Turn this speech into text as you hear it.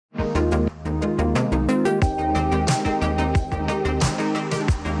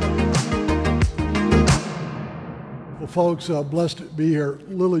folks. Blessed to be here.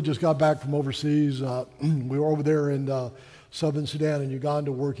 Lily just got back from overseas. We were over there in southern Sudan and Uganda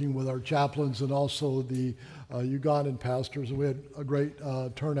working with our chaplains and also the Ugandan pastors, and we had a great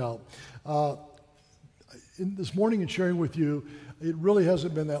turnout. This morning in sharing with you, it really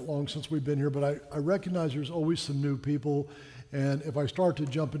hasn't been that long since we've been here, but I recognize there's always some new people, and if I start to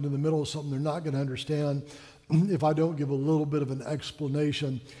jump into the middle of something they're not going to understand, if I don't give a little bit of an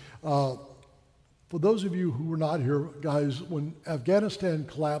explanation. For those of you who were not here, guys, when Afghanistan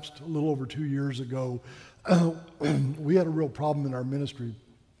collapsed a little over 2 years ago, we had a real problem in our ministry.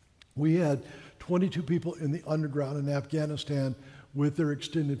 We had 22 people in the underground in Afghanistan with their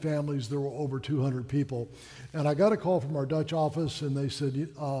extended families. There were over 200 people. And I got a call from our Dutch office, and they said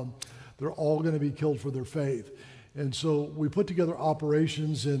they're all going to be killed for their faith. And so we put together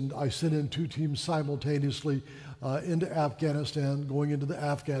operations, and I sent in 2 teams simultaneously into Afghanistan, going into the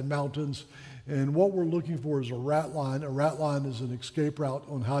Afghan mountains. And what we're looking for is a rat line. A rat line is an escape route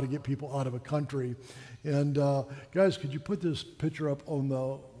on how to get people out of a country. And guys, could you put this picture up on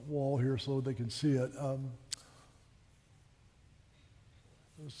the wall here so they can see it?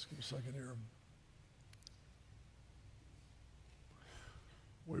 Let's give a second here.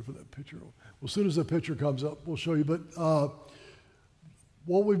 Wait for that picture. Well, as soon as the picture comes up, we'll show you. But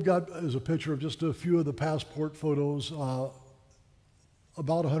what we've got is a picture of just a few of the passport photos.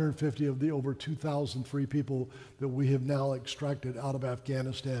 About 150 of the over 2,003 people that we have now extracted out of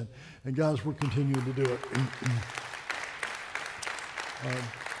Afghanistan. And guys, we're continuing to do it.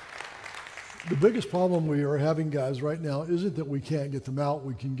 The biggest problem we are having, guys, right now isn't that we can't get them out.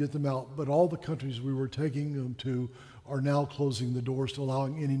 We can get them out, but all the countries we were taking them to are now closing the doors to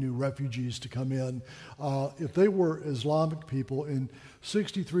allowing any new refugees to come in. If they were Islamic people, and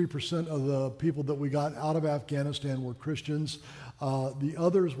 63% of the people that we got out of Afghanistan were Christians. The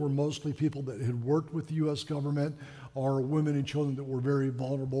others were mostly people that had worked with the U.S. government or women and children that were very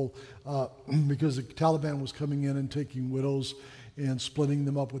vulnerable because the Taliban was coming in and taking widows and splitting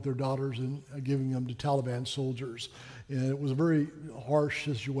them up with their daughters and giving them to Taliban soldiers. And it was a very harsh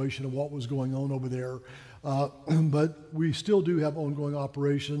situation of what was going on over there. But we still do have ongoing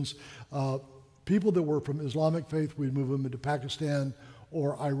operations. People that were from Islamic faith, we'd move them into Pakistan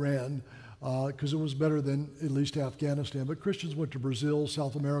or Iran because it was better than at least Afghanistan. But Christians went to Brazil,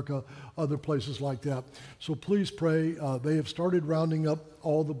 South America, other places like that. So please pray. They have started rounding up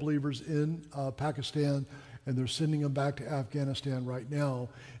all the believers in Pakistan, and they're sending them back to Afghanistan right now.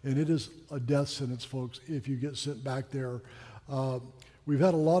 And it is a death sentence, folks, if you get sent back there. We've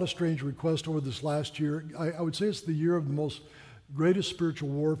had a lot of strange requests over this last year. I would say it's the year of the most greatest spiritual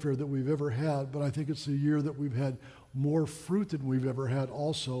warfare that we've ever had, but I think it's the year that we've had more fruit than we've ever had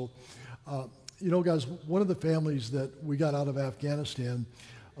also. You know, guys, one of the families that we got out of Afghanistan,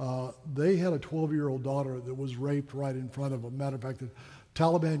 they had a 12-year-old daughter that was raped right in front of them. Matter of fact, the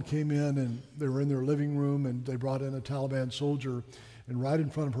Taliban came in and they were in their living room and they brought in a Taliban soldier, and right in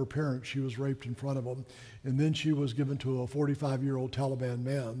front of her parents, she was raped in front of them. And then she was given to a 45-year-old Taliban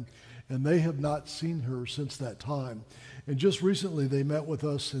man, and they have not seen her since that time. And just recently they met with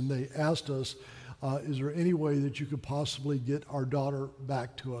us and they asked us, is there any way that you could possibly get our daughter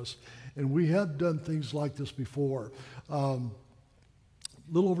back to us? And we have done things like this before. A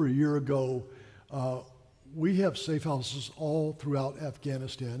little over a year ago, we have safe houses all throughout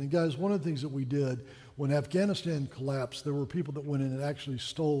Afghanistan. And guys, one of the things that we did when Afghanistan collapsed, there were people that went in and actually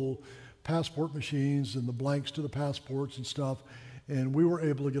stole passport machines and the blanks to the passports and stuff. And we were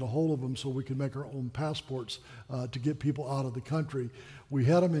able to get a hold of them so we could make our own passports to get people out of the country. We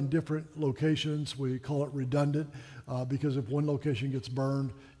had them in different locations. We call it redundant because if one location gets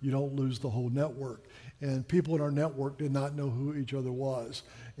burned, you don't lose the whole network. And people in our network did not know who each other was.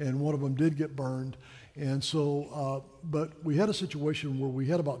 And one of them did get burned. And so, but we had a situation where we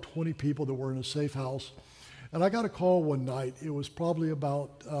had about 20 people that were in a safe house. And I got a call one night. It was probably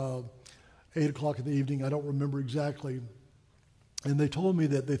about 8 o'clock in the evening. I don't remember exactly. And they told me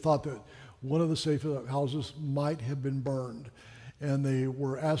that they thought that one of the safe houses might have been burned. And they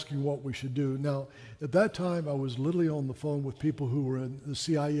were asking what we should do. Now, at that time, I was literally on the phone with people who were in the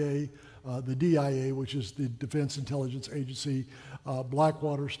CIA, the DIA, which is the Defense Intelligence Agency,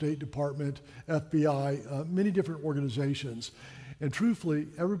 Blackwater State Department, FBI, many different organizations. And truthfully,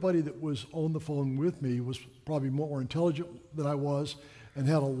 everybody that was on the phone with me was probably more intelligent than I was and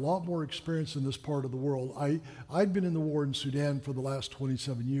had a lot more experience in this part of the world. I'd been in the war in Sudan for the last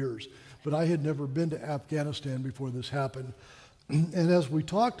 27 years, but I had never been to Afghanistan before this happened. And as we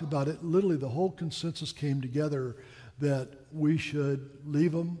talked about it, literally the whole consensus came together that we should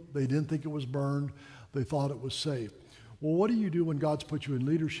leave them. They didn't think it was burned. They thought it was safe. Well, what do you do when God's put you in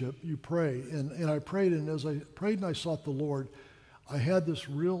leadership? You pray. And I prayed, and as I prayed and I sought the Lord, I had this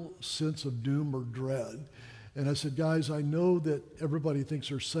real sense of doom or dread. And I said, guys, I know that everybody thinks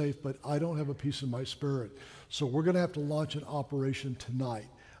they're safe, but I don't have a peace in my spirit. So we're going to have to launch an operation tonight.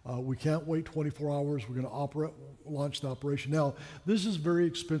 We can't wait 24 hours. We're going to launch the operation. Now, this is very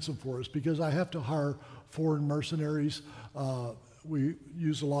expensive for us because I have to hire foreign mercenaries. We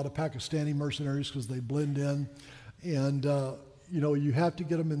use a lot of Pakistani mercenaries because they blend in. And, you have to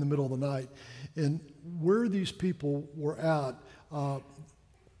get them in the middle of the night. And where these people were at,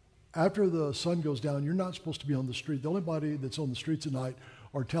 after the sun goes down, you're not supposed to be on the street. The only body that's on the streets at night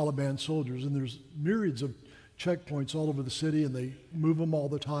are Taliban soldiers. And there's myriads of checkpoints all over the city, and they move them all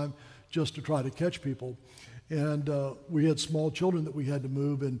the time just to try to catch people. And we had small children that we had to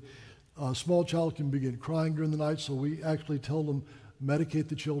move, and a small child can begin crying during the night, so we actually tell them, medicate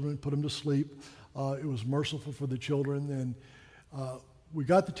the children, put them to sleep. It was merciful for the children, and we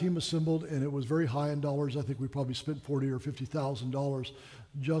got the team assembled, and it was very high in dollars. I think we probably spent $40,000 or $50,000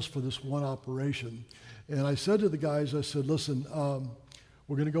 just for this one operation. And I said to the guys, I said, listen,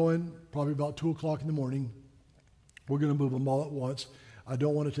 we're going to go in probably about 2 o'clock in the morning. We're going to move them all at once. I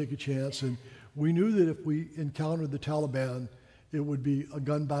don't want to take a chance. And we knew that if we encountered the Taliban, it would be a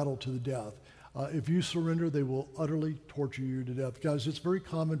gun battle to the death. If you surrender, they will utterly torture you to death. Guys, it's very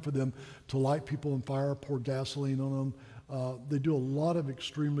common for them to light people on fire, pour gasoline on them. They do a lot of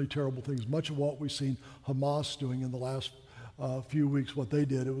extremely terrible things. Much of what we've seen Hamas doing in the last few weeks, what they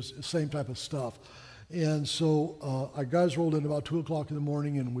did, it was the same type of stuff. And so our guys rolled in about 2 o'clock in the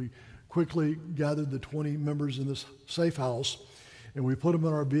morning, and we quickly gathered the 20 members in this safe house, and we put them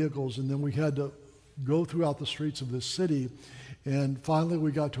in our vehicles, and then we had to go throughout the streets of this city. And finally,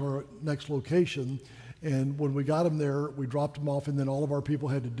 we got to our next location, and when we got them there, we dropped them off, and then all of our people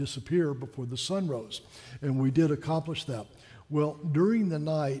had to disappear before the sun rose. And we did accomplish that. Well, during the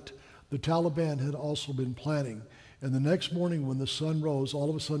night, the Taliban had also been planning. And the next morning when the sun rose, all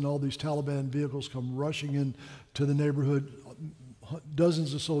of a sudden all these Taliban vehicles come rushing in to the neighborhood.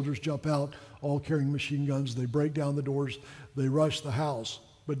 Dozens of soldiers jump out, all carrying machine guns. They break down the doors. They rush the house,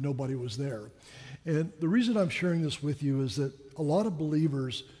 but nobody was there. And the reason I'm sharing this with you is that a lot of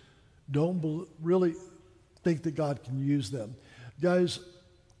believers don't really think that God can use them. Guys,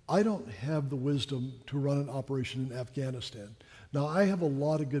 I don't have the wisdom to run an operation in Afghanistan. Now, I have a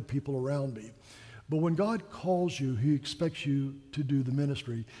lot of good people around me. But when God calls you, he expects you to do the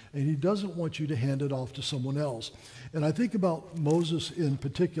ministry, and he doesn't want you to hand it off to someone else. And I think about Moses in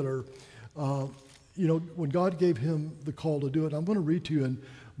particular. When God gave him the call to do it, I'm going to read to you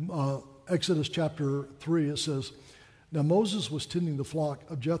in Exodus chapter 3. It says, "Now Moses was tending the flock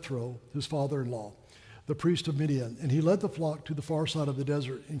of Jethro, his father-in-law, the priest of Midian, and he led the flock to the far side of the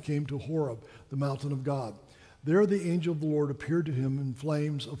desert and came to Horeb, the mountain of God. There the angel of the Lord appeared to him in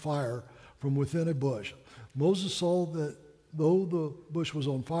flames of fire from within a bush. Moses saw that though the bush was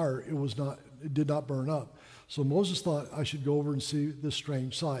on fire, it did not burn up. So Moses thought, I should go over and see this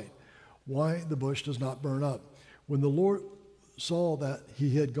strange sight, why the bush does not burn up. When the Lord saw that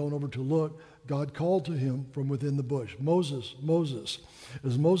he had gone over to look, God called to him from within the bush, Moses, Moses.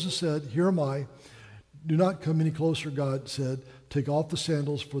 As Moses said, Here am I. Do not come any closer, God said. Take off the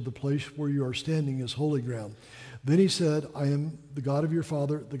sandals, for the place where you are standing is holy ground. Then he said, I am the God of your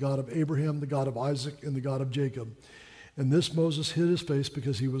father, the God of Abraham, the God of Isaac, and the God of Jacob. And this Moses hid his face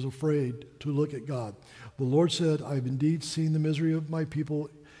because he was afraid to look at God. The Lord said, I have indeed seen the misery of my people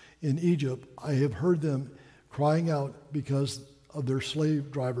in Egypt. I have heard them crying out because of their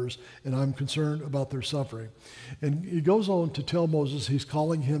slave drivers, and I'm concerned about their suffering. And he goes on to tell Moses he's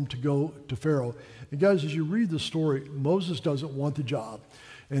calling him to go to Pharaoh. And guys, as you read the story, Moses doesn't want the job.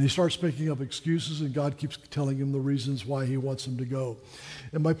 And he starts making up excuses, and God keeps telling him the reasons why he wants him to go.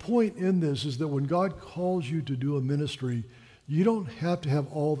 And my point in this is that when God calls you to do a ministry, you don't have to have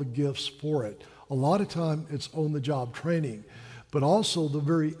all the gifts for it. A lot of time it's on-the-job training. But also the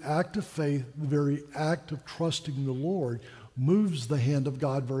very act of faith, the very act of trusting the Lord moves the hand of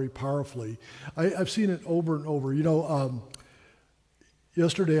God very powerfully. I've seen it over and over.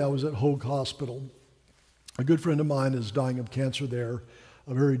 Yesterday I was at Hoag Hospital. A good friend of mine is dying of cancer there.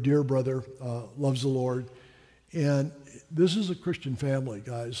 A very dear brother, loves the Lord. And this is a Christian family,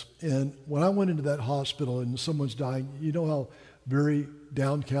 guys. And when I went into that hospital and someone's dying, you know how very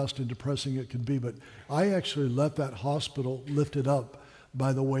downcast and depressing it can be. But I actually left that hospital lifted up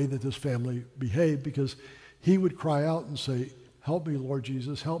by the way that this family behaved, because he would cry out and say, help me, Lord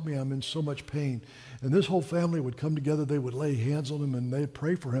Jesus, help me, I'm in so much pain. And this whole family would come together, they would lay hands on him and they'd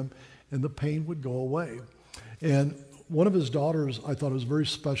pray for him, and the pain would go away. And one of his daughters, I thought it was very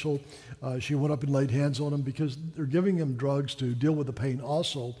special. She went up and laid hands on him because they're giving him drugs to deal with the pain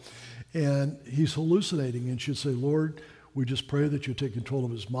also. And he's hallucinating, and she'd say, Lord, we just pray that you take control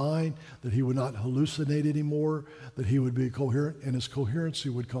of his mind, that he would not hallucinate anymore, that he would be coherent, and his coherency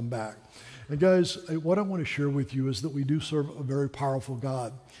would come back. And guys, what I want to share with you is that we do serve a very powerful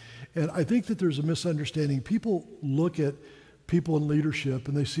God. And I think that there's a misunderstanding. People look at people in leadership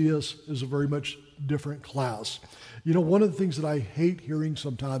and they see us as a very much different class. You know, one of the things that I hate hearing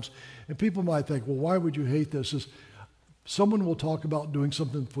sometimes, and people might think, well, why would you hate this, is someone will talk about doing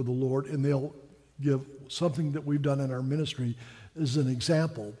something for the Lord and they'll give something that we've done in our ministry as an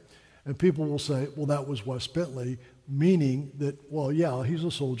example. And people will say, well, that was Wes Bentley, meaning that, well, yeah, he's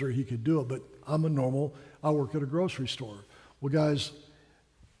a soldier, he could do it, but I'm a normal, I work at a grocery store. Well, guys,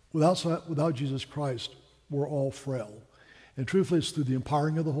 without Jesus Christ, we're all frail. And truthfully, it's through the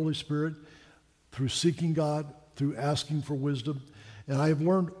empowering of the Holy Spirit, through seeking God, through asking for wisdom. And I have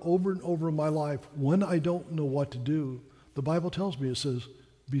learned over and over in my life, when I don't know what to do, the Bible tells me, it says,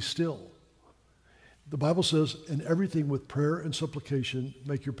 be still. The Bible says, in everything with prayer and supplication,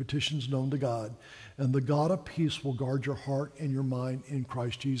 make your petitions known to God, and the God of peace will guard your heart and your mind in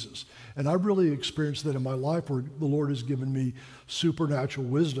Christ Jesus. And I've really experienced that in my life, where the Lord has given me supernatural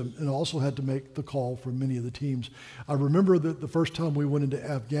wisdom, and also had to make the call for many of the teams. I remember that the first time we went into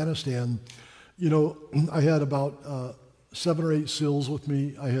Afghanistan, you know, I had about 7 or 8 SEALs with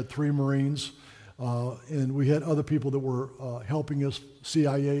me. I had 3 Marines, and we had other people that were helping us,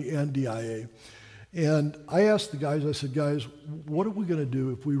 CIA and DIA. And I asked the guys, I said, guys, what are we going to do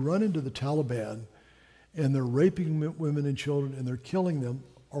if we run into the Taliban and they're raping women and children and they're killing them?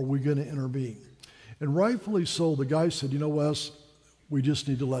 Are we going to intervene? And rightfully so, the guys said, you know, Wes, we just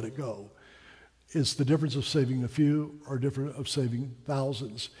need to let it go. It's the difference of saving a few or different of saving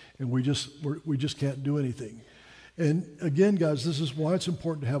thousands. And we just can't do anything. And again, guys, this is why it's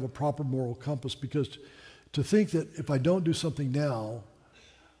important to have a proper moral compass, because to think that if I don't do something now,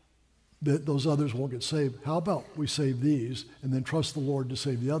 that those others won't get saved. How about we save these and then trust the Lord to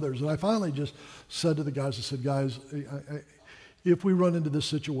save the others? And I finally just said to the guys, I said, guys, if we run into this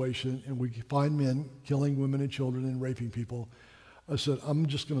situation and we find men killing women and children and raping people, I said, I'm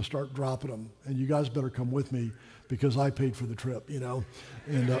just going to start dropping them. And you guys better come with me because I paid for the trip, you know.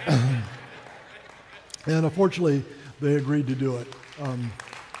 And, and unfortunately, they agreed to do it.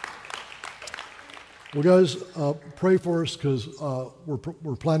 Well, guys, pray for us, because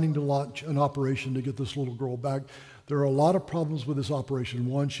we're planning to launch an operation to get this little girl back. There are a lot of problems with this operation.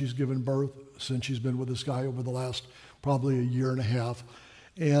 One, she's given birth since she's been with this guy over the last probably a year and a half.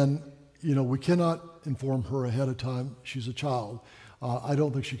 And, you know, we cannot inform her ahead of time. She's a child. I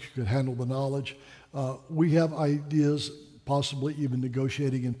don't think she could handle the knowledge. We have ideas, possibly even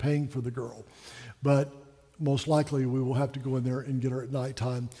negotiating and paying for the girl. But most likely we will have to go in there and get her at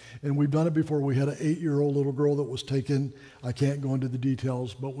nighttime. And we've done it before. We had an 8-year-old little girl that was taken. I can't go into the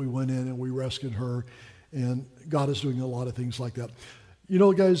details, but we went in and we rescued her. And God is doing a lot of things like that. You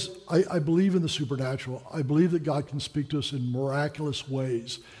know, guys, I believe in the supernatural. I believe that God can speak to us in miraculous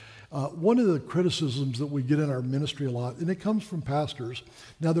ways. One of the criticisms that we get in our ministry a lot, and it comes from pastors.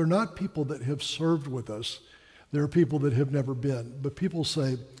 Now, they're not people that have served with us. They're people that have never been. But people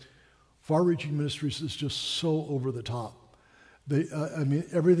say, Far-Reaching Ministries is just so over the top. I mean,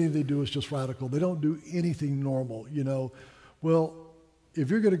 everything they do is just radical. They don't do anything normal, you know. Well,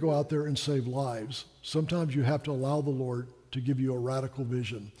 if you're going to go out there and save lives, sometimes you have to allow the Lord to give you a radical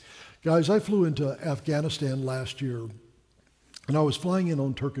vision. Guys, I flew into Afghanistan last year, and I was flying in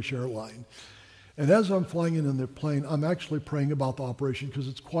on Turkish Airlines. And as I'm flying in the plane, I'm actually praying about the operation because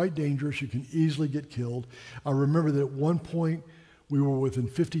it's quite dangerous. You can easily get killed. I remember that at one point, we were within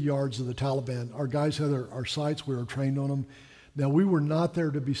 50 yards of the Taliban. Our guys had our sights. We were trained on them. Now, we were not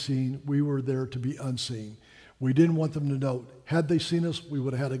there to be seen. We were there to be unseen. We didn't want them to know. Had they seen us, we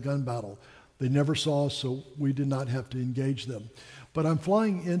would have had a gun battle. They never saw us, so we did not have to engage them. But I'm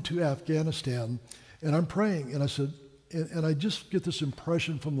flying into Afghanistan, and I'm praying, and I said, and I just get this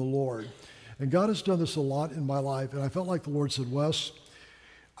impression from the Lord. And God has done this a lot in my life, and I felt like the Lord said, Wes,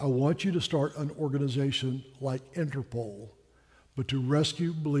 I want you to start an organization like Interpol, but to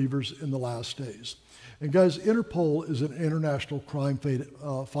rescue believers in the last days. And guys, Interpol is an international crime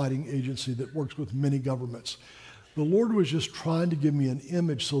fighting agency that works with many governments. The Lord was just trying to give me an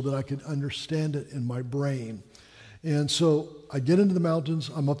image so that I could understand it in my brain. And so I get into the mountains.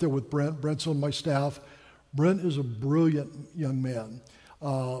 I'm up there with Brent. Brent's on my staff. Brent is a brilliant young man,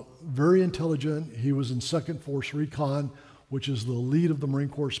 very intelligent. He was in 2nd Force Recon, which is the lead of the Marine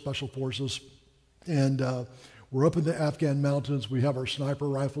Corps Special Forces. And we're up in the Afghan mountains. We have our sniper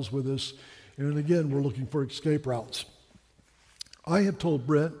rifles with us. And again, we're looking for escape routes. I have told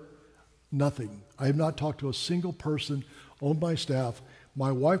Brent nothing. I have not talked to a single person on my staff.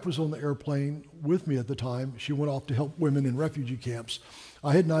 My wife was on the airplane with me at the time. She went off to help women in refugee camps.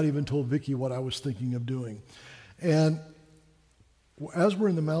 I had not even told Vicki what I was thinking of doing. And as we're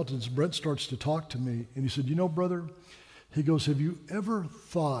in the mountains, Brent starts to talk to me, and he said, you know, brother, he goes, have you ever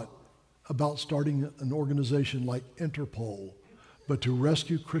thought about starting an organization like Interpol, but to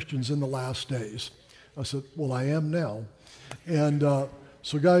rescue Christians in the last days? I said, well, I am now. And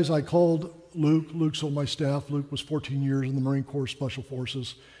so guys, I called Luke. Luke's on my staff. Luke was 14 years in the Marine Corps Special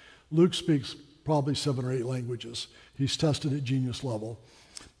Forces. Luke speaks probably 7 or 8 languages. He's tested at genius level.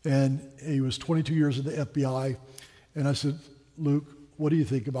 And he was 22 years in the FBI. And I said, Luke, what do you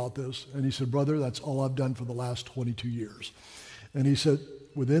think about this? And he said, brother, that's all I've done for the last 22 years. And he said,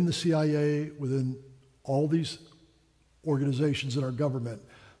 within the CIA, within all these organizations in our government,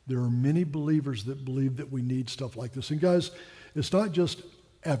 there are many believers that believe that we need stuff like this. And guys, it's not just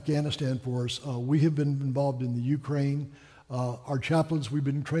Afghanistan for us. We have been involved in the Ukraine. Our chaplains, we've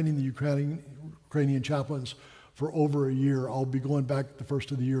been training the Ukrainian chaplains for over a year. I'll be going back the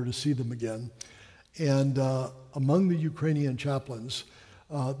first of the year to see them again. And among the Ukrainian chaplains,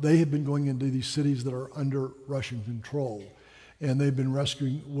 they have been going into these cities that are under Russian control. And they've been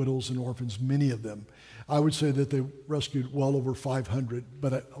rescuing widows and orphans, many of them. I would say that they rescued well over 500,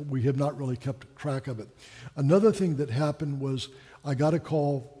 but we have not really kept track of it. Another thing that happened was I got a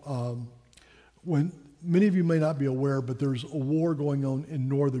call when many of you may not be aware, but there's a war going on in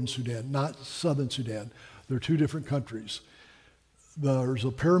northern Sudan, not southern Sudan. They're 2 different countries. There's a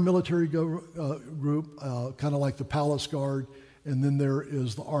paramilitary group, kind of like the Palace Guard, and then there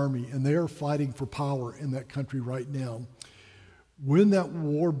is the army, and they are fighting for power in that country right now. When that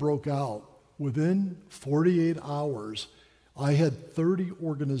war broke out, within 48 hours, I had 30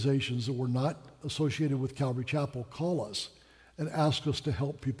 organizations that were not associated with Calvary Chapel call us and ask us to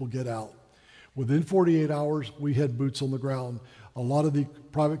help people get out. Within 48 hours, we had boots on the ground. A lot of the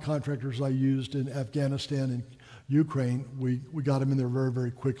private contractors I used in Afghanistan and Ukraine, we got them in there very,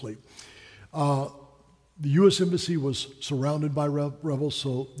 very quickly. The U.S. Embassy was surrounded by rebels,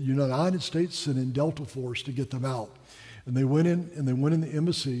 so the United States sent in Delta Force to get them out. And they went in the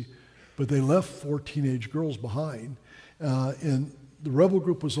embassy, but they left 4 teenage girls behind. And the rebel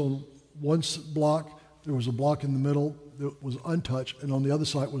group was on one block. There was a block in the middle that was untouched, and on the other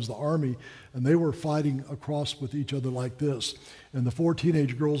side was the army, and they were fighting across with each other like this. And the 4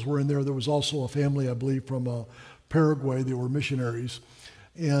 teenage girls were in there. There was also a family, I believe, from Paraguay. They were missionaries.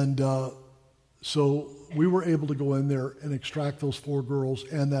 And so we were able to go in there and extract those 4 girls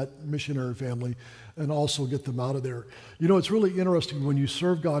and that missionary family and also get them out of there. You know, it's really interesting when you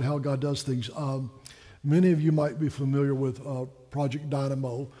serve God, how God does things. Many of you might be familiar with Project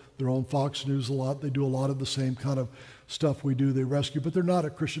Dynamo. They're on Fox News a lot. They do a lot of the same kind of stuff we do. They rescue, but they're not a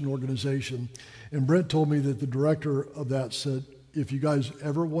Christian organization. And Brent told me that the director of that said, if you guys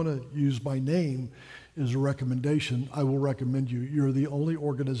ever want to use my name as a recommendation, I will recommend you. You're the only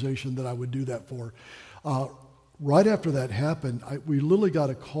organization that I would do that for. Right after that happened, we literally got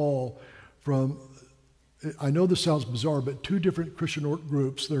a call from, I know this sounds bizarre, but 2 different Christian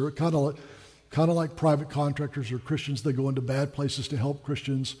groups. They're kind of like private contractors or Christians. They go into bad places to help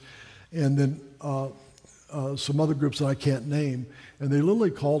Christians. And then some other groups that I can't name. And they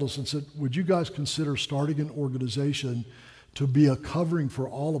literally called us and said, would you guys consider starting an organization to be a covering for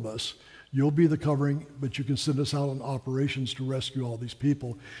all of us? You'll be the covering, but you can send us out on operations to rescue all these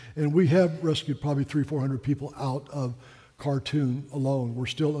people. And we have rescued probably 300-400 people out of Khartoum alone. We're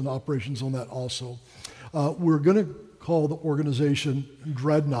still in operations on that also. We're going to call the organization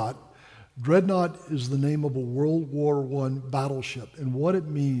Dreadnought. Dreadnought is the name of a World War I battleship, and what it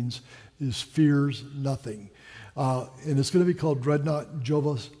means is fears nothing. And it's going to be called Dreadnought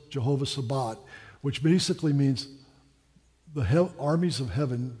Jehovah Sabaoth, which basically means the armies of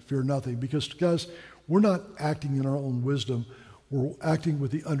heaven fear nothing. Because, guys, we're not acting in our own wisdom. We're acting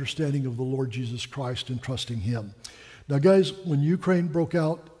with the understanding of the Lord Jesus Christ and trusting Him. Now, guys, when Ukraine broke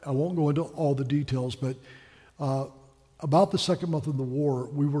out, I won't go into all the details, but about the 2nd month of the war,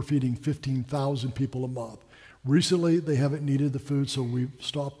 we were feeding 15,000 people a month. Recently, they haven't needed the food, so we've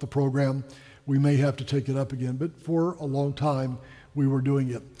stopped the program. We may have to take it up again, but for a long time, we were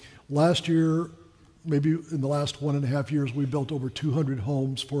doing it. Last year, maybe in the last 1.5 years, we built over 200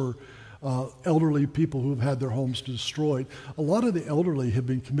 homes for elderly people who have had their homes destroyed. A lot of the elderly have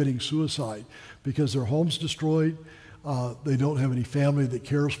been committing suicide because their homes destroyed. They don't have any family that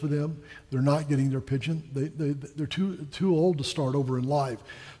cares for them. They're not getting their pension. They're too old to start over in life.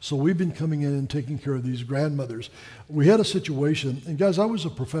 So we've been coming in and taking care of these grandmothers. We had a situation, and guys, I was a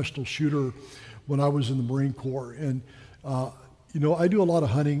professional shooter when I was in the Marine Corps, and You know, I do a lot of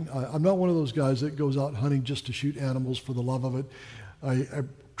hunting. I'm not one of those guys that goes out hunting just to shoot animals for the love of it. I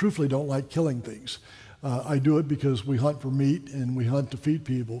truthfully don't like killing things. I do it because we hunt for meat and we hunt to feed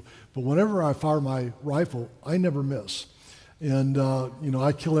people. But whenever I fire my rifle, I never miss. And, you know,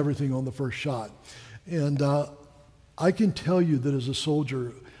 I kill everything on the first shot. And I can tell you that as a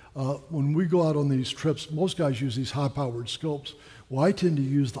soldier, when we go out on these trips, most guys use these high-powered scopes. Well, I tend to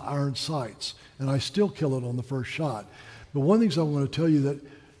use the iron sights, and I still kill it on the first shot. But one of the things I want to tell you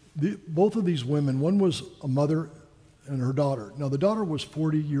that both of these women, one was a mother and her daughter. Now, the daughter was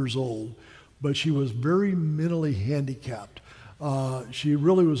 40 years old, but she was very mentally handicapped. She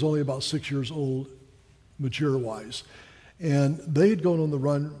really was only about 6 years old, mature-wise. And they had gone on the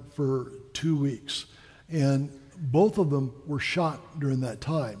run for 2 weeks. And both of them were shot during that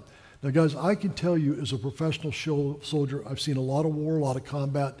time. Now, guys, I can tell you as a professional soldier, I've seen a lot of war, a lot of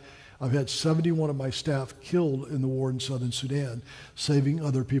combat. I've had 71 of my staff killed in the war in southern Sudan, saving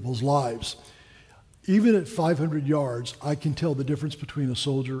other people's lives. Even at 500 yards, I can tell the difference between a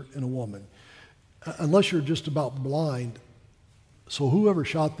soldier and a woman, unless you're just about blind. So whoever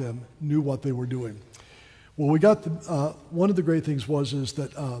shot them knew what they were doing. Well, we got one of the great things is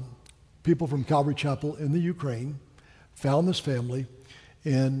that people from Calvary Chapel in the Ukraine found this family,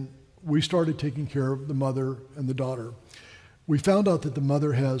 and we started taking care of the mother and the daughter. We found out that the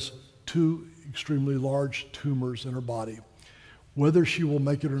mother has 2 extremely large tumors in her body. Whether she will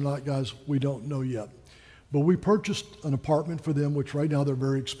make it or not, guys, we don't know yet. But we purchased an apartment for them, which right now they're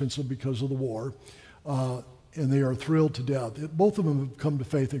very expensive because of the war, and they are thrilled to death. Both of them have come to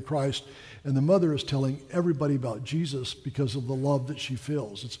faith in Christ, and the mother is telling everybody about Jesus because of the love that she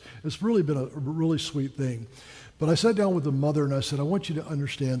feels. It's really been a really sweet thing. But I sat down with the mother and I said, I want you to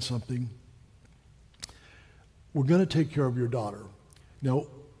understand something. We're going to take care of your daughter. Now,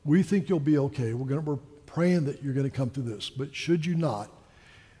 we think you'll be okay. We're praying that you're going to come through this. But should you not,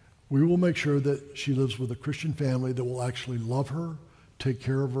 we will make sure that she lives with a Christian family that will actually love her, take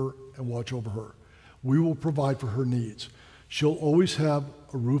care of her, and watch over her. We will provide for her needs. She'll always have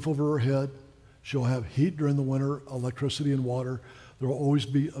a roof over her head. She'll have heat during the winter, electricity and water. There will always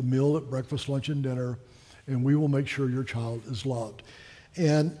be a meal at breakfast, lunch, and dinner. And we will make sure your child is loved.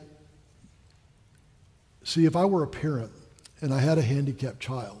 And see, if I were a parent and I had a handicapped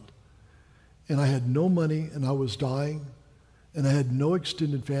child and I had no money and I was dying and I had no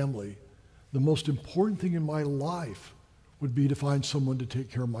extended family, the most important thing in my life would be to find someone to take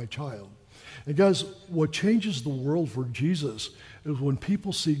care of my child. And guys, what changes the world for Jesus is when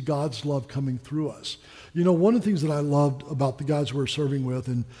people see God's love coming through us. You know, one of the things that I loved about the guys we're serving with,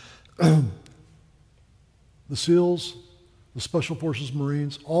 and the SEALs, the Special Forces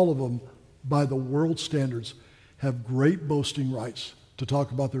Marines, all of them, by the world standards, have great boasting rights to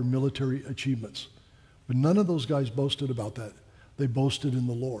talk about their military achievements. But none of those guys boasted about that. They boasted in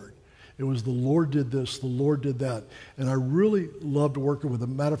the Lord. It was the Lord did this, the Lord did that. And I really loved working with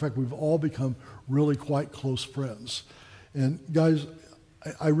them. Matter of fact, we've all become really quite close friends. And guys,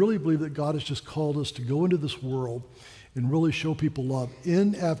 I really believe that God has just called us to go into this world and really show people love.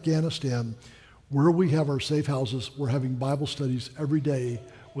 In Afghanistan, where we have our safe houses, we're having Bible studies every day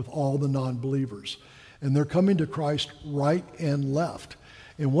with all the non-believers. And they're coming to Christ right and left.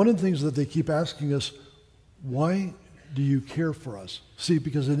 And one of the things that they keep asking us, why do you care for us? See,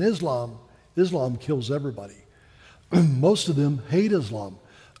 because in Islam kills everybody. Most of them hate Islam.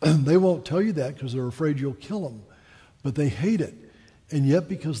 They won't tell you that because they're afraid you'll kill them. But they hate it. And yet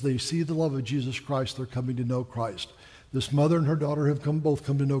because they see the love of Jesus Christ, they're coming to know Christ. This mother and her daughter have both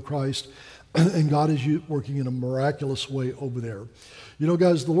come to know Christ. And God is working in a miraculous way over there. You know,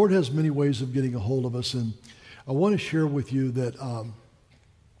 guys, the Lord has many ways of getting a hold of us. And I want to share with you that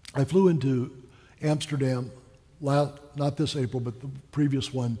I flew into Amsterdam, not this April, but the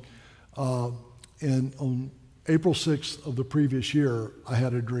previous one. And on April 6th of the previous year, I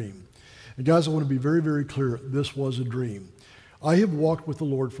had a dream. And guys, I want to be very, very clear. This was a dream. I have walked with the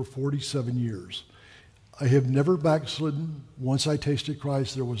Lord for 47 years. I have never backslidden. Once I tasted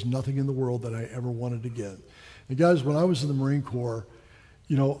Christ, there was nothing in the world that I ever wanted again. And guys, when I was in the Marine Corps,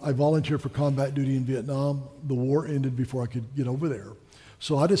 you know, I volunteered for combat duty in Vietnam. The war ended before I could get over there.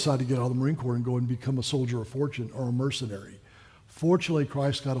 So I decided to get out of the Marine Corps and go and become a soldier of fortune or a mercenary. Fortunately,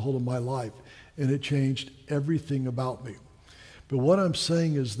 Christ got a hold of my life, and it changed everything about me. But what I'm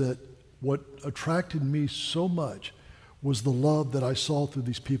saying is that what attracted me so much was the love that I saw through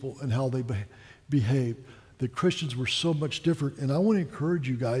these people and how they behaved. The Christians were so much different. And I want to encourage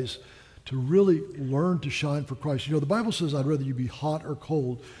you guys to really learn to shine for Christ. You know, the Bible says, I'd rather you be hot or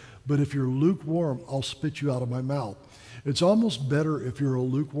cold, but if you're lukewarm, I'll spit you out of my mouth. It's almost better if you're a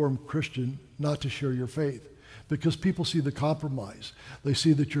lukewarm Christian not to share your faith. because people see the compromise. They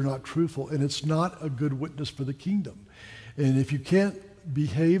see that you're not truthful, and it's not a good witness for the kingdom. And if you can't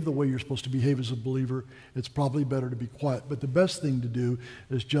behave the way you're supposed to behave as a believer, it's probably better to be quiet. But the best thing to do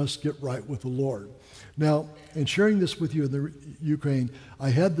is just get right with the Lord. Now, in sharing this with you in the Ukraine, I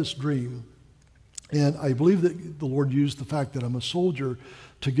had this dream, and I believe that the Lord used the fact that I'm a soldier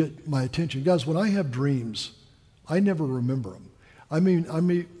to get my attention. Guys, when I have dreams, I never remember them. I mean, I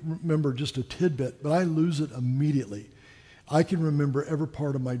may remember just a tidbit, but I lose it immediately. I can remember every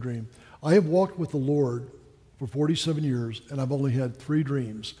part of my dream. I have walked with the Lord for 47 years, and I've only had 3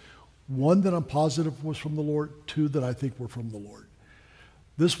 dreams. 1 that I'm positive was from the Lord, 2 that I think were from the Lord.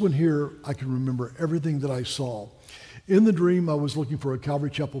 This one here, I can remember everything that I saw. In the dream, I was looking for a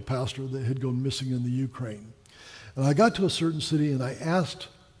Calvary Chapel pastor that had gone missing in the Ukraine. And I got to a certain city, and I asked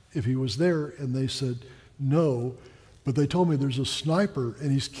if he was there, and they said no, but they told me there's a sniper,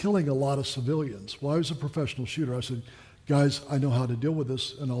 and he's killing a lot of civilians. Well, I was a professional shooter. I said, guys, I know how to deal with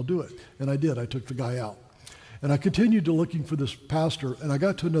this, and I'll do it. And I did. I took the guy out. And I continued to looking for this pastor, and I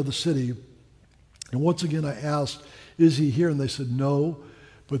got to another city, and once again I asked, is he here? And they said, no,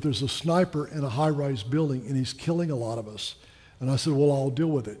 but there's a sniper in a high-rise building, and he's killing a lot of us. And I said, well, I'll deal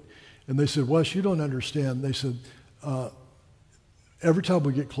with it. And they said, Wes, you don't understand. They said, every time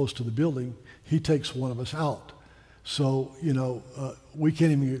we get close to the building, he takes one of us out. So, we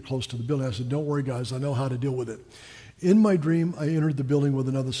can't even get close to the building. I said, don't worry, guys, I know how to deal with it. In my dream, I entered the building with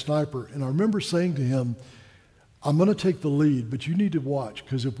another sniper, and I remember saying to him, I'm going to take the lead, but you need to watch,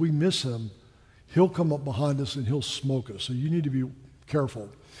 because if we miss him, he'll come up behind us and he'll smoke us. So you need to be careful.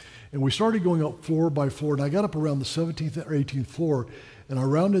 And we started going up floor by floor, and I got up around the 17th or 18th floor, and I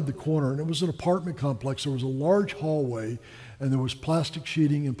rounded the corner, and it was an apartment complex. There was a large hallway, and there was plastic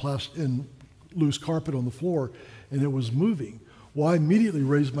sheeting and loose carpet on the floor, and it was moving. Well, I immediately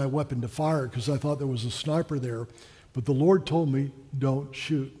raised my weapon to fire because I thought there was a sniper there, but the Lord told me, don't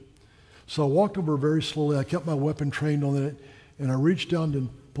shoot. So I walked over very slowly. I kept my weapon trained on it, and I reached down and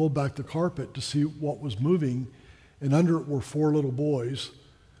pulled back the carpet to see what was moving, and under it were 4 little boys,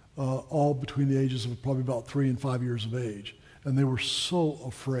 all between the ages of probably about 3 and 5 years of age, and they were so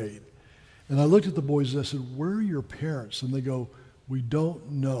afraid. And I looked at the boys and I said, where are your parents? And they go, we don't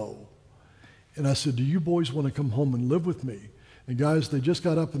know. And I said, do you boys want to come home and live with me? And guys, they just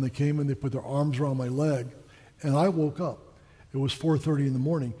got up and they came and they put their arms around my leg, and I woke up. It was 4:30 in the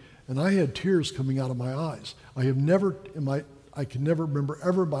morning, and I had tears coming out of my eyes. I can never remember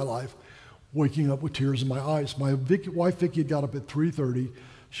ever in my life waking up with tears in my eyes. My wife Vicki had got up at 3:30.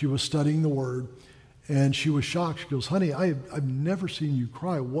 She was studying the Word, and she was shocked. She goes, honey, I've never seen you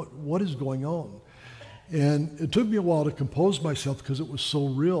cry. What is going on? And it took me a while to compose myself because it was so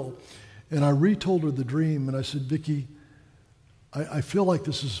real. And I retold her the dream, and I said, Vicki, I feel like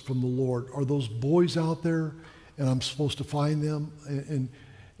this is from the Lord. Are those boys out there, and I'm supposed to find them?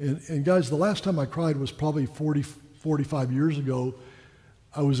 And guys, the last time I cried was probably 45 years ago.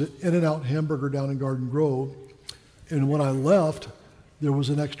 I was at In-N-Out Hamburger down in Garden Grove, and when I left, there was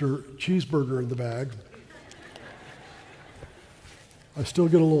an extra cheeseburger in the bag. I still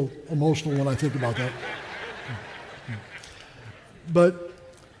get a little emotional when I think about that. But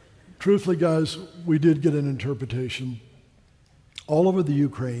truthfully, guys, we did get an interpretation. All over the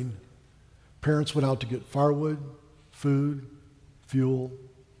Ukraine, parents went out to get firewood, food, fuel,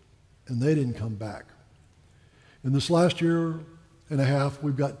 and they didn't come back. In this last year and a half,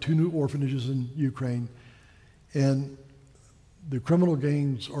 we've got 2 new orphanages in Ukraine, and the criminal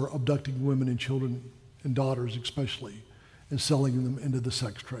gangs are abducting women and children and daughters especially and selling them into the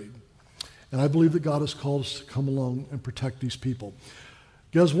sex trade. And I believe that God has called us to come along and protect these people.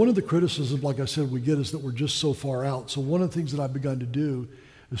 Guys, one of the criticisms, like I said, we get is that we're just so far out. So one of the things that I've begun to do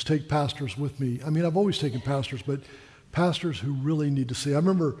is take pastors with me. I mean, I've always taken pastors, but pastors who really need to see. I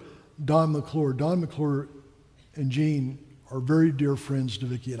remember Don McClure. Don McClure and Gene are very dear friends to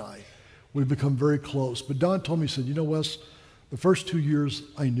Vicki and I. We've become very close. But Don told me, he said, you know, Wes, the first 2 years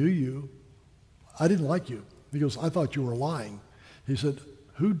I knew you, I didn't like you. He goes, I thought you were lying. He said,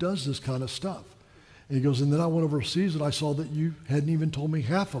 who does this kind of stuff? And he goes, and then I went overseas and I saw that you hadn't even told me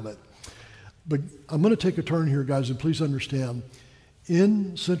half of it. But I'm going to take a turn here, guys, and please understand,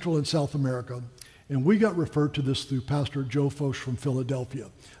 in Central and South America, and we got referred to this through Pastor Joe Foch from Philadelphia.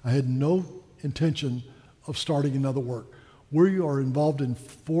 I had no intention of starting another work. We are involved in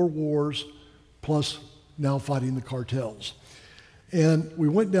 4 wars, plus now fighting the cartels. And we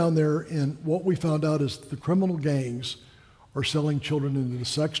went down there, and what we found out is the criminal gangs are selling children into the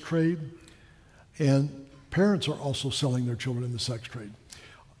sex trade, and parents are also selling their children in the sex trade.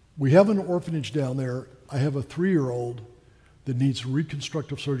 We have an orphanage down there. I have a 3-year-old that needs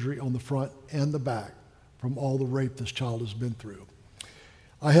reconstructive surgery on the front and the back from all the rape this child has been through.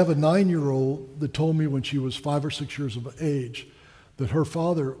 I have a 9-year-old that told me when she was 5 or 6 years of age that her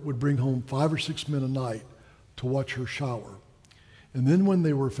father would bring home 5 or 6 men a night to watch her shower. And then when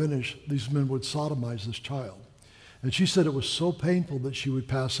they were finished, these men would sodomize this child. And she said it was so painful that she would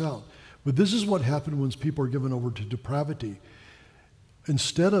pass out. But this is what happened when people are given over to depravity.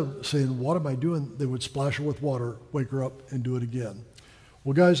 Instead of saying, what am I doing? They would splash her with water, wake her up, and do it again.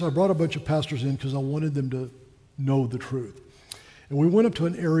 Well, guys, I brought a bunch of pastors in because I wanted them to know the truth. And we went up to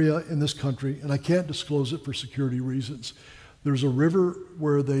an area in this country, and I can't disclose it for security reasons. There's a river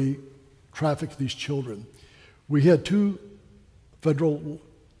where they traffic these children. We had 2 federal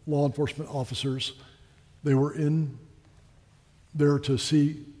law enforcement officers. They were in there to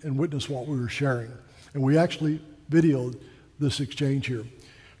see and witness what we were sharing. And we actually videoed this exchange here.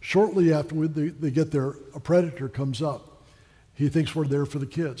 Shortly after they get there, a predator comes up. He thinks we're there for the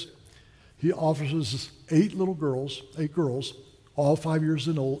kids. He offers us 8 girls, all 5 years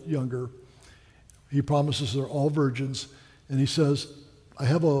and younger. He promises they're all virgins. And he says, I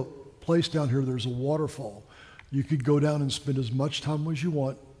have a place down here, there's a waterfall. You could go down and spend as much time as you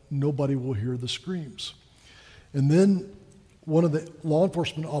want. Nobody will hear the screams. And then one of the law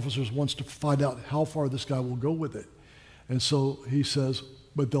enforcement officers wants to find out how far this guy will go with it. And so he says,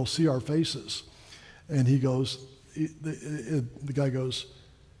 but they'll see our faces. And he goes, the guy goes,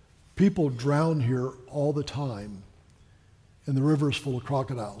 people drown here all the time, and the river is full of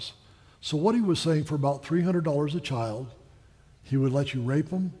crocodiles. So what he was saying, for about $300 a child, he would let you rape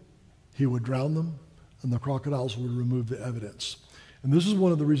them, he would drown them, and the crocodiles would remove the evidence. And this is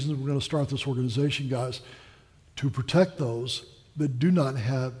one of the reasons we're going to start this organization, guys, to protect those that do not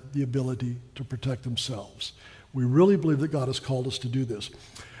have the ability to protect themselves. We really believe that God has called us to do this.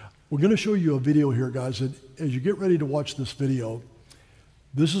 We're going to show you a video here, guys, and as you get ready to watch this video,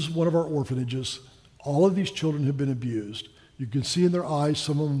 this is one of our orphanages. All of these children have been abused. You can see in their eyes,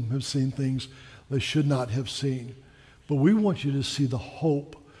 some of them have seen things they should not have seen. But we want you to see the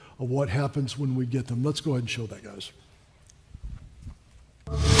hope of what happens when we get them. Let's go ahead and show that, guys.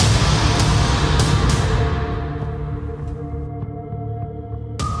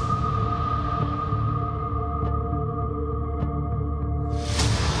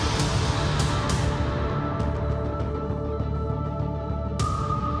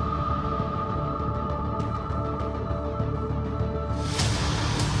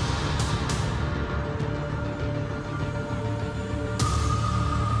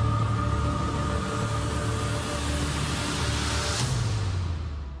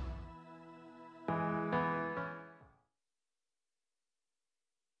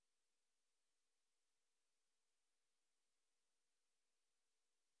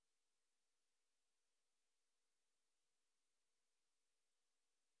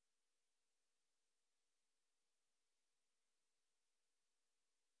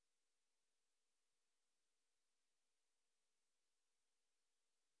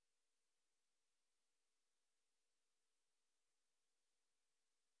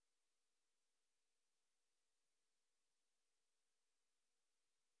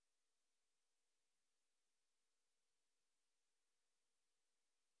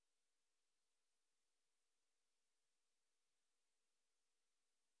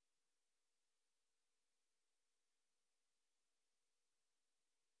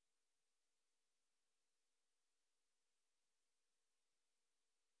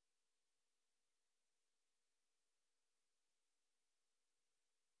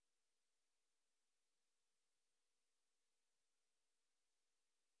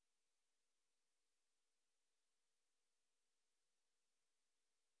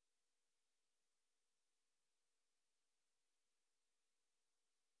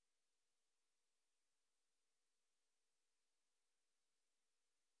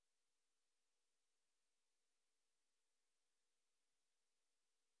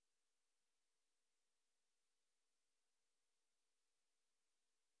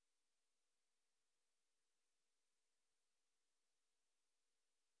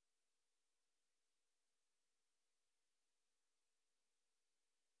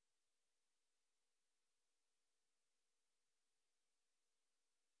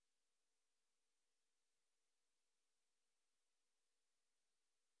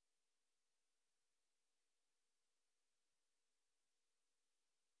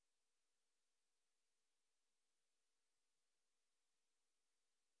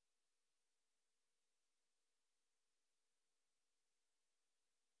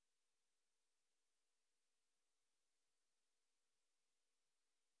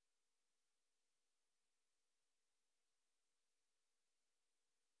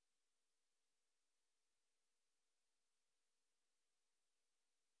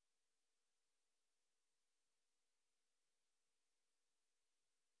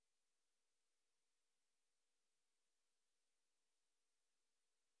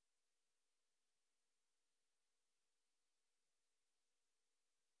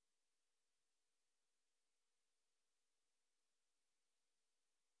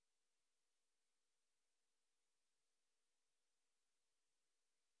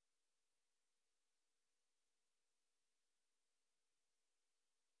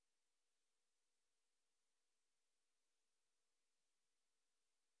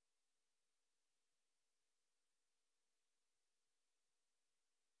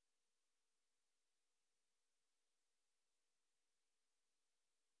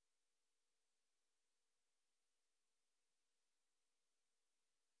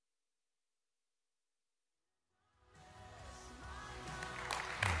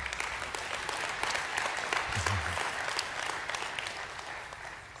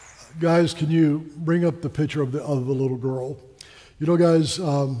 Guys, can you bring up the picture of the little girl? You know, guys,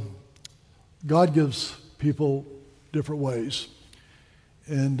 God gives people different ways.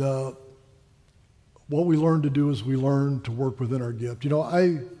 And what we learn to do is we learn to work within our gift. You know,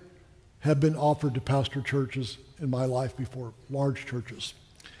 I have been offered to pastor churches in my life before, large churches.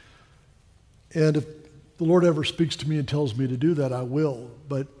 And if the Lord ever speaks to me and tells me to do that, I will.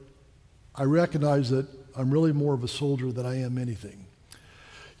 But I recognize that I'm really more of a soldier than I am anything.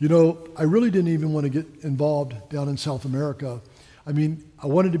 You know, I really didn't even want to get involved down in South America. I mean, I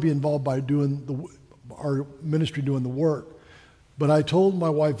wanted to be involved by doing our ministry, doing the work. But I told my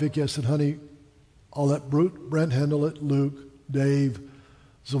wife, Vicki, I said, honey, I'll let Brent handle it, Luke, Dave,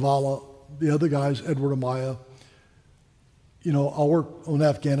 Zavala, the other guys, Edward Amaya. You know, I'll work on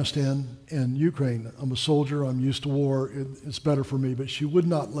Afghanistan and Ukraine. I'm a soldier. I'm used to war. It's better for me. But she would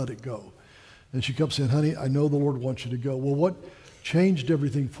not let it go. And she kept saying, honey, I know the Lord wants you to go. Well, what changed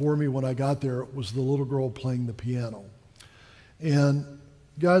everything for me when I got there was the little girl playing the piano. And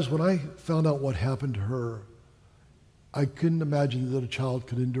guys, when I found out what happened to her, I couldn't imagine that a child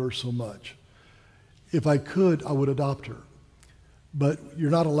could endure so much. If I could, I would adopt her. But you're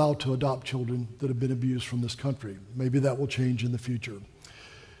not allowed to adopt children that have been abused from this country. Maybe that will change in the future.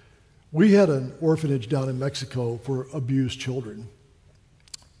 We had an orphanage down in Mexico for abused children.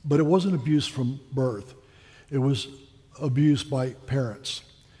 But it wasn't abuse from birth. It was abuse by parents.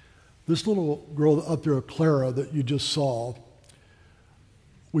 This little girl up there, Clara, that you just saw,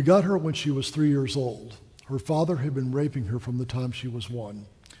 we got her when she was 3 years old. Her father had been raping her from the time she was 1.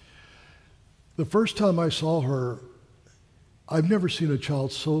 The first time I saw her, I've never seen a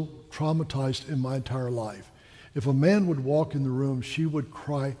child so traumatized in my entire life. If a man would walk in the room, she would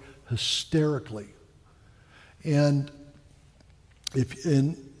cry hysterically. And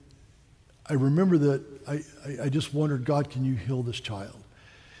I remember that I just wondered, God, can you heal this child?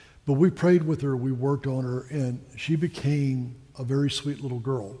 But we prayed with her, we worked on her, and she became a very sweet little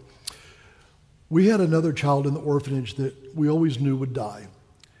girl. We had another child in the orphanage that we always knew would die.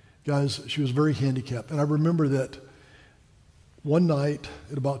 Guys, she was very handicapped. And I remember that one night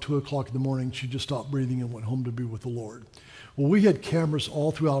at about 2 o'clock in the morning, she just stopped breathing and went home to be with the Lord. Well, we had cameras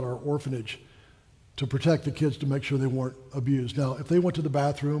all throughout our orphanage to protect the kids to make sure they weren't abused. Now, if they went to the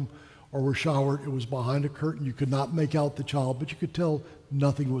bathroom or were showered, it was behind a curtain. You could not make out the child, but you could tell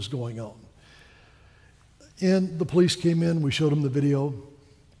nothing was going on. And the police came in, we showed them the video,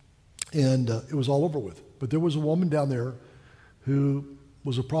 and it was all over with. But there was a woman down there who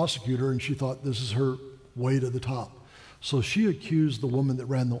was a prosecutor, and she thought this is her way to the top. So she accused the woman that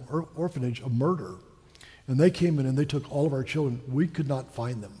ran the orphanage of murder. And they came in and they took all of our children. We could not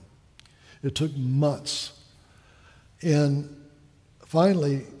find them. It took months. And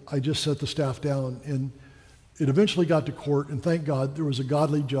finally, I just set the staff down, and it eventually got to court, and thank God there was a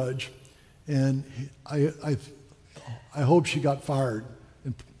godly judge, and I hope she got fired,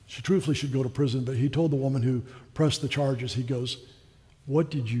 and she truthfully should go to prison, but he told the woman who pressed the charges, he goes, what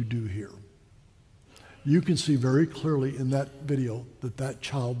did you do here? You can see very clearly in that video that that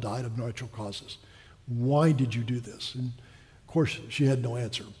child died of natural causes. Why did you do this? And of course, she had no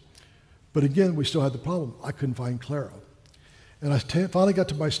answer. But again, we still had the problem. I couldn't find Clara. And I finally got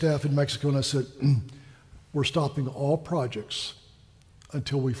to my staff in Mexico and I said, we're stopping all projects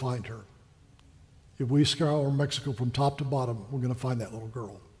until we find her. If we scour Mexico from top to bottom, we're going to find that little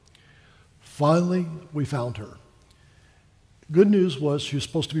girl. Finally, we found her. Good news was she was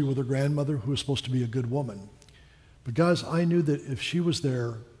supposed to be with her grandmother, who was supposed to be a good woman. But guys, I knew that if she was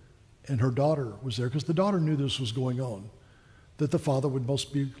there and her daughter was there, because the daughter knew this was going on, that the father would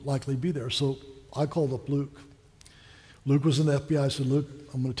most likely be there. So I called up Luke. Luke was in the FBI. I said, Luke,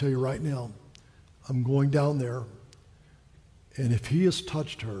 I'm going to tell you right now, I'm going down there, and if he has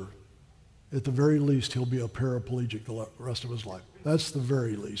touched her, at the very least, he'll be a paraplegic the rest of his life. That's the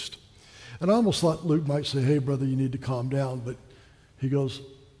very least. And I almost thought Luke might say, hey, brother, you need to calm down. But he goes,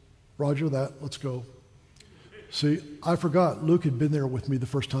 Roger that, let's go. See, I forgot. Luke had been there with me the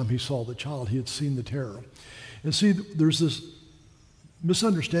first time he saw the child. He had seen the terror. And see, there's this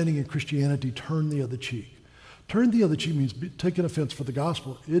misunderstanding in Christianity, turn the other cheek. Turn the other cheek means taking offense for the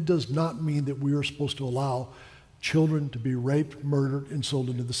gospel. It does not mean that we are supposed to allow children to be raped, murdered, and sold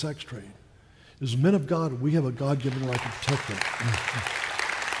into the sex trade. As men of God, we have a God-given right to protect them.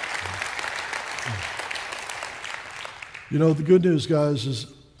 You know, the good news, guys,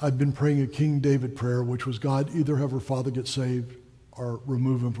 is I've been praying a King David prayer, which was, God, either have her father get saved or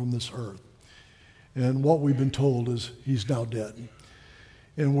remove him from this earth. And what we've been told is he's now dead.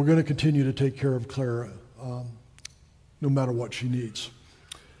 And we're going to continue to take care of Clara no matter what she needs.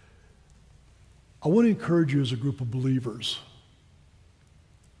 I want to encourage you as a group of believers.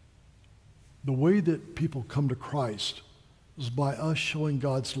 The way that people come to Christ is by us showing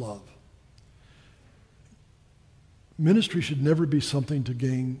God's love. Ministry should never be something to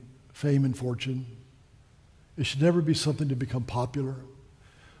gain fame and fortune. It should never be something to become popular.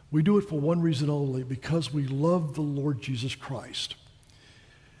 We do it for one reason only, because we love the Lord Jesus Christ.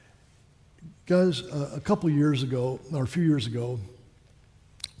 Guys, a few years ago,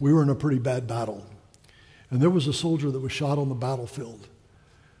 we were in a pretty bad battle. And there was a soldier that was shot on the battlefield.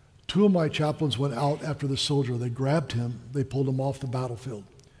 Two of my chaplains went out after the soldier. They grabbed him. They pulled him off the battlefield.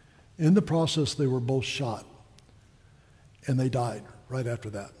 In the process, they were both shot. And they died right after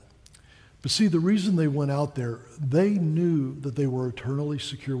that. But see, the reason they went out there, they knew that they were eternally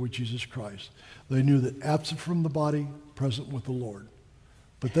secure with Jesus Christ. They knew that absent from the body, present with the Lord.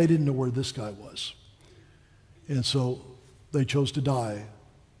 But they didn't know where this guy was. And so they chose to die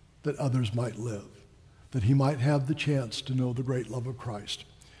that others might live, that he might have the chance to know the great love of Christ.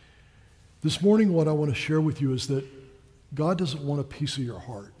 This morning, what I want to share with you is that God doesn't want a piece of your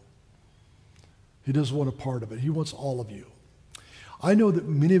heart. He doesn't want a part of it. He wants all of you. I know that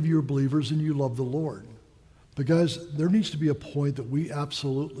many of you are believers and you love the Lord. But guys, there needs to be a point that we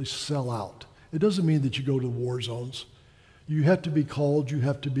absolutely sell out. It doesn't mean that you go to war zones. You have to be called.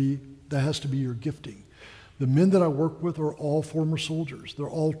 That has to be your gifting. The men that I work with are all former soldiers. They're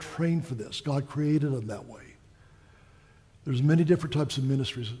all trained for this. God created them that way. There's many different types of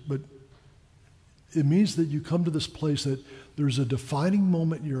ministries, but it means that you come to this place that there's a defining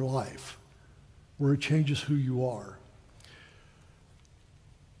moment in your life where it changes who you are.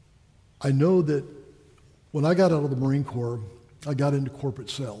 I know that when I got out of the Marine Corps, I got into corporate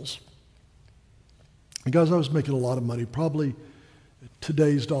sales. And guys, I was making a lot of money. Probably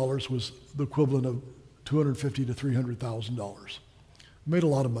today's dollars was the equivalent of $250,000 to $300,000. Made a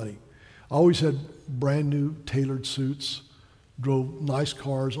lot of money. I always had brand new tailored suits, drove nice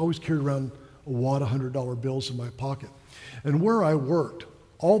cars, always carried around a wad of $100 bills in my pocket. And where I worked,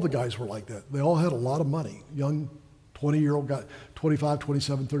 all the guys were like that. They all had a lot of money. Young 20-year-old guy, 25,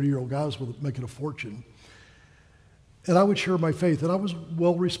 27, 30-year-old guys were making a fortune. And I would share my faith, and I was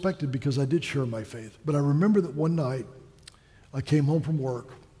well respected because I did share my faith. But I remember that one night, I came home from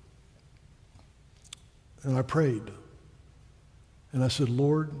work, and I prayed. And I said,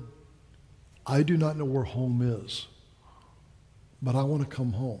 Lord, I do not know where home is, but I want to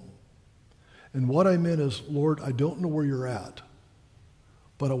come home. And what I meant is, Lord, I don't know where you're at,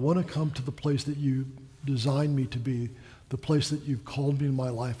 but I want to come to the place that you designed me to be, the place that you've called me in my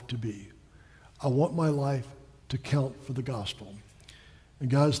life to be. I want my life to count for the gospel. And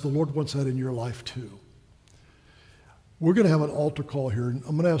guys, the Lord wants that in your life too. We're going to have an altar call here, and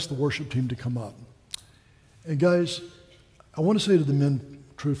I'm going to ask the worship team to come up. And guys, I want to say to the men,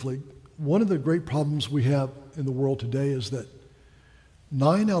 truthfully, one of the great problems we have in the world today is that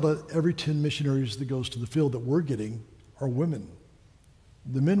 9 out of every 10 missionaries that goes to the field that we're getting are women.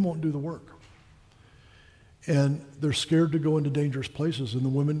 The men won't do the work. And they're scared to go into dangerous places, and the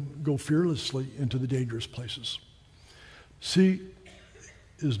women go fearlessly into the dangerous places. See,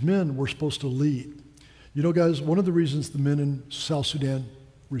 as men, we're supposed to lead. You know, guys, one of the reasons the men in South Sudan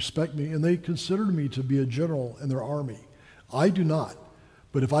respect me, and they consider me to be a general in their army. I do not.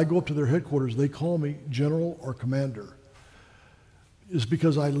 But if I go up to their headquarters, they call me general or commander. Is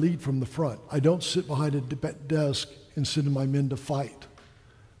because I lead from the front. I don't sit behind a desk and send my men to fight.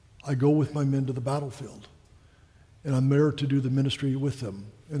 I go with my men to the battlefield. And I'm there to do the ministry with them.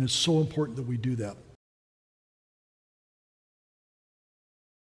 And it's so important that we do that.